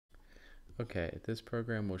Okay, this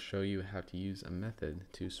program will show you how to use a method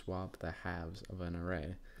to swap the halves of an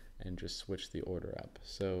array and just switch the order up.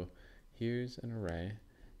 So here's an array,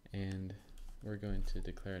 and we're going to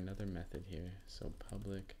declare another method here. So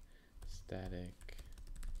public static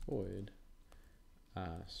void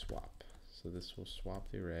swap. So this will swap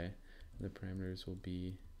the array, and the parameters will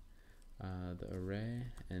be the array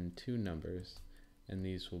and two numbers, and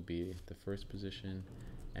these will be the first position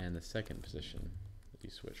and the second position that you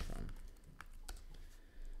switch from.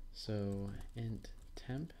 So int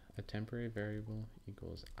temp, a temporary variable,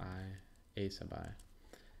 equals a sub I,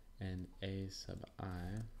 and a sub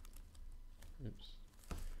I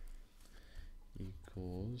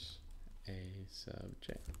equals a sub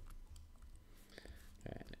j.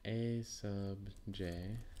 Okay, and a sub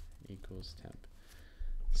j equals temp.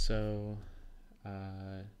 So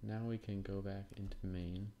now we can go back into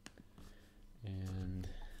main and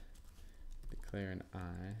declare an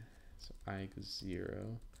I. So I equals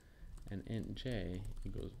 0, and int j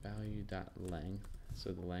equals value dot length,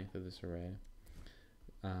 so the length of this array,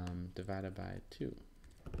 divided by 2.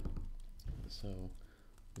 So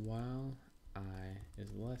while I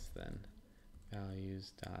is less than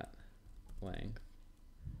values dot length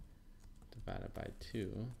divided by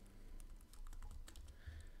 2,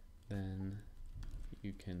 then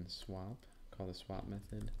you can swap, call the swap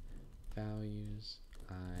method values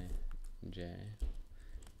I j,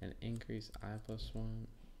 and increase I plus 1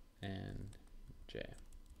 and j.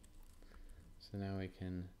 So now we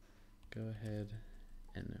can go ahead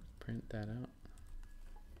and print that out,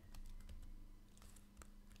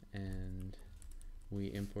 and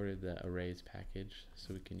we imported the arrays package,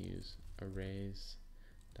 so we can use arrays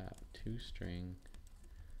dot toString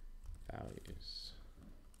values.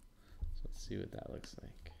 So let's see what that looks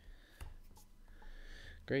like.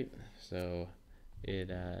 Great. So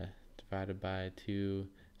it divided by 2,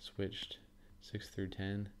 switched 6 through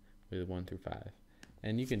 10 with 1 through 5,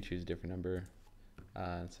 and you can choose a different number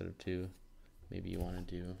instead of 2. Maybe you want to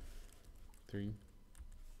do 3,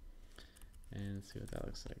 and see what that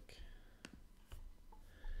looks like.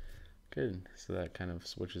 Good. So that kind of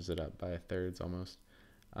switches it up by thirds almost.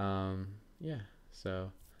 Yeah, so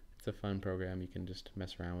it's a fun program. You can just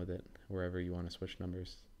mess around with it wherever you want to switch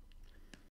numbers.